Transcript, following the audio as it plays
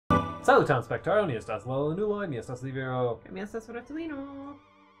Saluton, spektaro, ni estas la unuloj, mi estas Livero. Mi estas Retulino.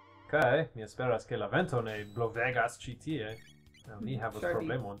 Kaj, mi esperas ke la vento ne blovegas ĉi tie. Ni havas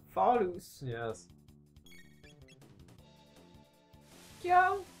problemon. Falus. Yes.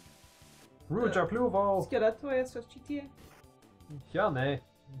 Kial? Ruĝa pluvo! Skeletoj estas ĉi tie? Kial ne?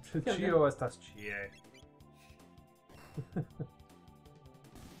 Ĉio estas ĉie.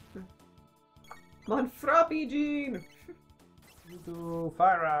 Manfrapi ĝin! Du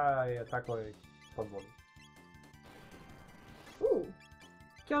faraj atakoj bonvolu.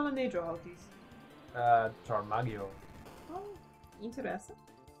 Kial la neĝo haltis? Ĉar magio. Oh, interesa.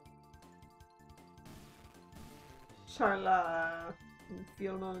 Ĉar la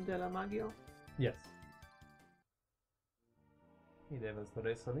filmo de la magio? Yes. Mi devas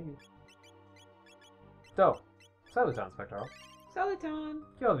resonigi. Do, saluton, spektaro. Saluton!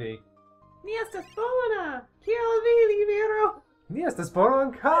 Kiel vi? Mi estas bona! Kiel vi, Livero? Ni estas bona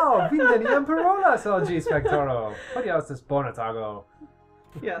ankaŭ! Vi neniam parolas al ĝi, spektaro! Hodiaŭ estas bona tago.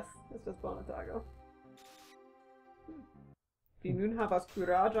 Yes, estas bona tago. Vi nun havas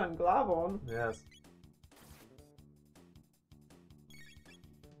kuraĝan glavon. Yes.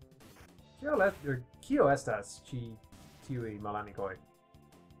 Kio estas ĉi tiuj malamikoj?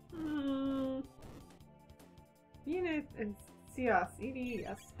 Mi ne scias. Ili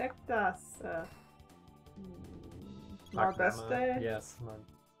aspektas malbeste. Yes,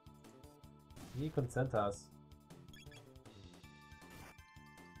 mi konsentas.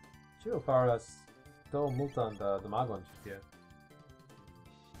 Ĉio faras do multan da damagon ĉi tie.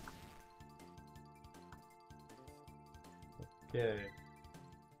 Okay.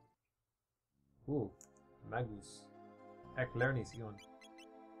 Magus. Eklernis ion.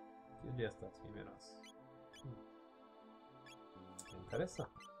 Kio ĝi estas, mi venas. Interesa.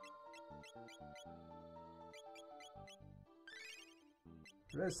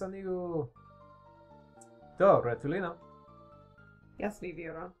 Resanigu. Do, Retulino. Yes,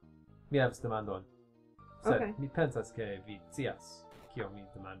 Livero. Mi havas demandon. Sed Okay. mi pensas ke vi scias kio mi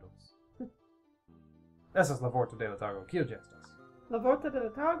demandos. Estas la vorto de la tago. Kio ĝi estas? La vorto de la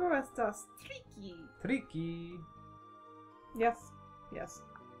tago estas triki. Triki. Yes, yes.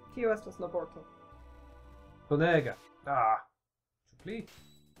 Kio estas la vorto? Bonega. Ĉu pli?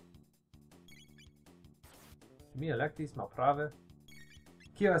 Mi elektis malprave.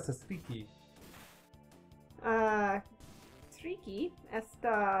 Kio estas triki? Triki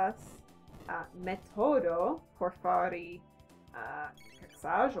estas metodo por fari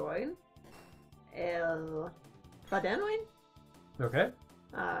teksaĵojn el fadenojn. Okay.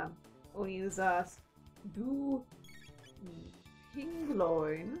 Oni uzas du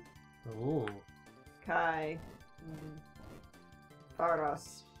pinglojn kaj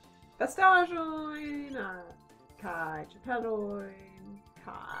faras vestaĵojn kaj ĉapelojn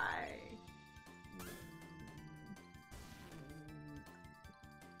kaj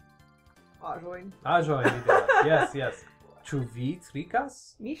aĵojn. Aĵojn, mi diras. Yes, yes. Ĉu vi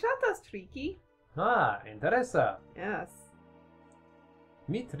trikas? Mi ŝatas triki. Interesa. Yes.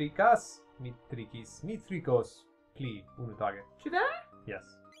 Mi trikas, mi trikis, mi trikos pli unutage. Ĉu vere? Yes.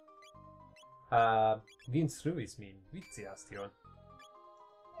 Vi instruis min, vi scias tion.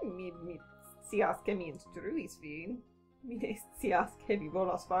 Mi scias ke mi instruis vin. Mi ne scias ke vi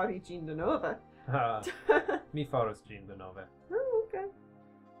volas fari ĝin denove. Mi faros ĝin denove. Okay.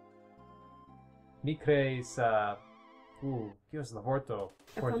 Mi kreis, kio estas la vorto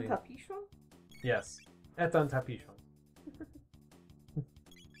por ĝin? Etantapiŝon? Yes, etantapiŝon.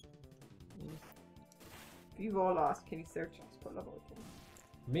 Vi volas ke mi serĉas por la vorto.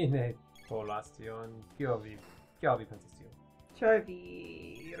 Mi ne volas tion. Kial vi pensas tion? Ĉar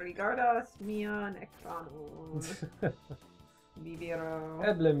vi rigardas mian ekranon. Livero.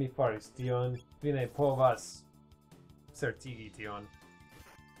 Eble mi faris tion. Vi ne povas certigi tion.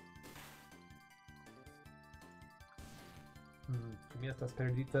 Ĉu mi estas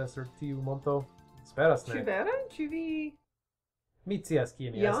perdita sur tiu monto? Esperas Ĉu ne. vere? Ĉu vi Mi scias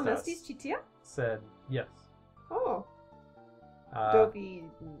kie mi jam estas. estis ĉi tie? Sed, yes. Oh, do vi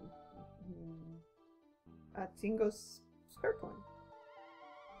atingos spertojn.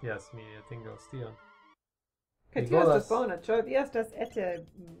 Yes, mi atingos tion. Kaj Mi tio volas- estas bona, ĉar vi estas ete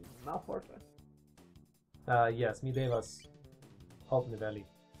malforta. Yes, mi devas altniveli.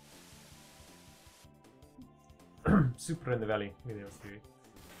 Supraniveli, mi devas diri.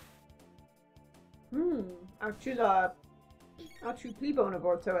 Aŭ ĉu pli bona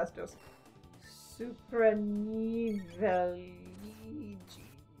vorto estos supraniveliĝi.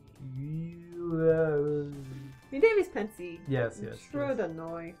 Mi devis pensi. Yes, yes. Tro da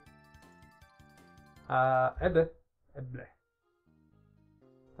noi. Eble.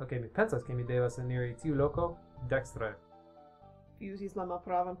 Ok, mi pensas che mi devas eniri tiu loco dextre. Vi uzis la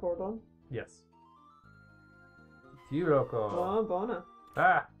malpravan pordon? Yes. Tiu loco. Oh, bona.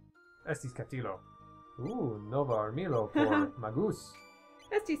 Ah! Estis captilo. Nova armilo por Magus.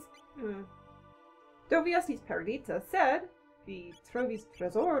 Estis... Do vi estis perdita, sed vi trovis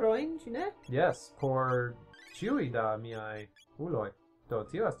tresorojn, ĉu ne? Yes, por ciui da miai uloi. Do,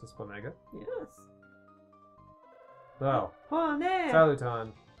 tio estas bonega. Yes. Oh, Oh, ne!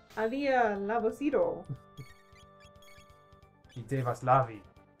 saluton. Alia lavosido. Gi devas lavi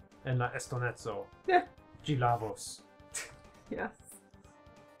en la estonezzo. Gi lavos. Yes.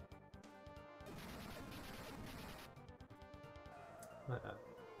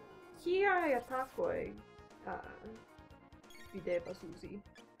 Kiaj atakoj vi devas uzi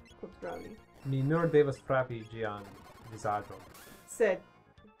kontraŭ li? Mi nur devas frapi gian visaĝon. Sed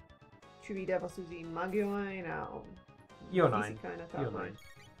ĉu vi devas uzi magiojn aŭ Ionajn. fizikajn atakojn? Ionajn.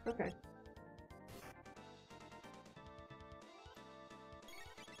 Okay.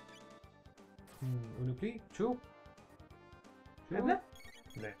 Unu pli? Ĉu? Ĉu? Eble?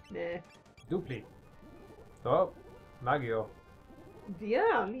 Ne. Ne. Du pli. Do, magio. Via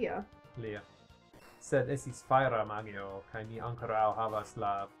alia. Lia. Sed estis fajra magio, kaj mi ankoraŭ havas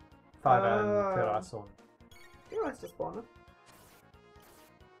la fajran terason. Tio estas bona.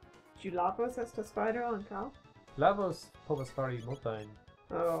 Ĉu lavos estas fajro ankaŭ? Lavos povas fari multajn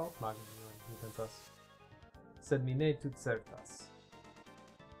Oh. magiojn, mi pensas. Sed mi ne tute certas.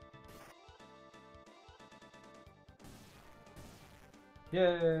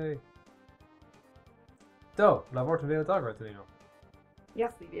 Yay! Do, la vorto de la tago, Antonino.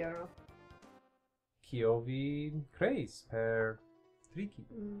 Yes, li vero. Kio vi creis per Triki?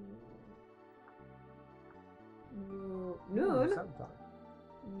 Nun Saluton.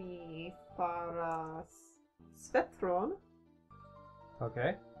 mi faras spectron.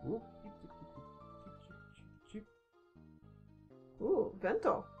 Okay.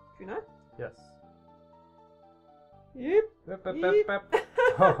 Vento, ĉu ne? Yes. Yep.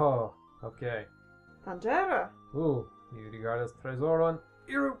 Ho ho. Okay. Tangera. Mi rigardas tresoron.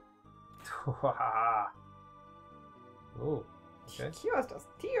 Iru. Okay. Kio estas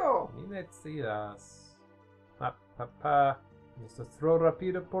tio? Mi ne scias. Mi estas tro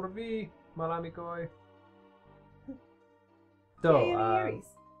rapida por vi, malamikoj. Do, Kie ni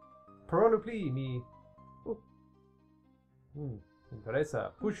iris? parolu pli, mi...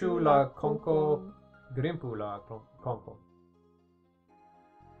 Interesa. Pushu la konko, grimpu la konko.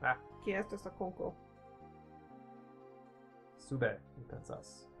 Kie estas la konko? Sube, mi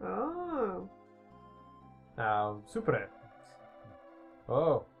pensas. Oh. Supre.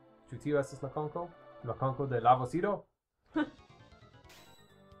 Oh, ĉu tio estas la konko? La konko de lavosido?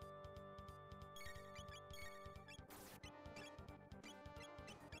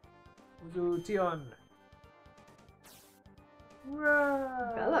 Uzu tion.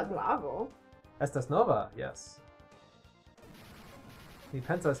 Bella glavo. Estas nova, yes. Mi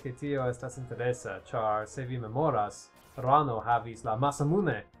pensas che tio estas interesa, char se vi memoras, Rano havis la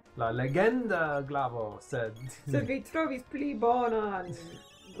Masamune, la legenda glavo, sed... Se vi trovis pli bonan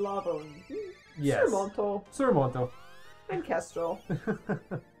glavon. Yes. Surmonto. Surmonto. En kestrel.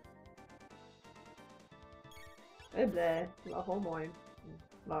 Eble la homoj,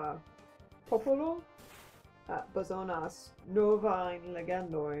 la popolo bezonas novajn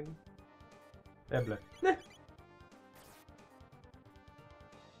legendojn. Eble.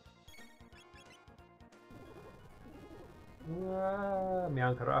 Mi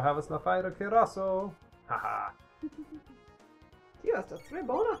ancora havas la fajra kiraso. Haha. Tio estas tre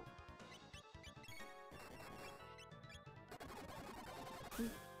bona.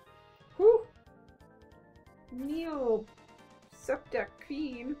 Mil sepdek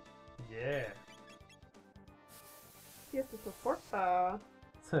kvin. Yeah. Tio estas tro forta.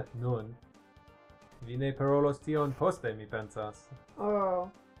 Nun. Vi ne parolos tion poste, mi pensas. Oh,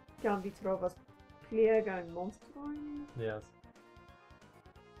 kiam vi trovas pliegajn monstrojn? Yes.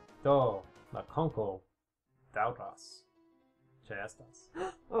 Do, la konko daŭras. Ĉeestas.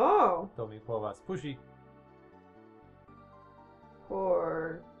 Oh, Do mi povas puŝi.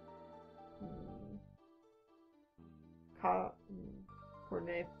 por por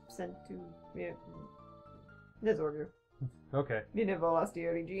ne sentu ne zorgu. Okay. Mi ne volas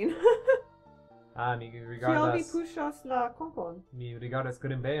diri ĝin. Mi Kial vi rigardas... puŝas la konkon? Mi rigardas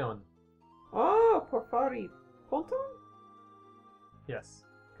grimbeon. Oh, por fari ponton? Yes.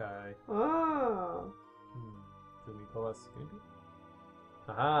 Kai... Ah. Do mi povas grimpi?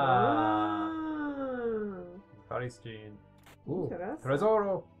 Aha! Ah. Mi faris ĝin. Interesa.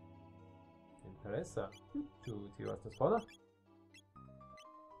 Tresoro! Interesa. Ĉu tio estas bona?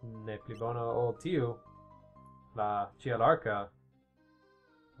 ne pli bona ol tiu, la ĉielarka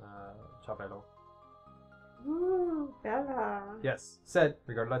ĉapelo. Bella. Yes, sed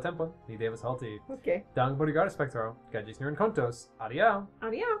rigardu la tempon, ni devas halti. Ok. Dank por rigardi, spektaro, kaj ĝis ni renkontos. Adiaŭ!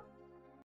 Adiaŭ!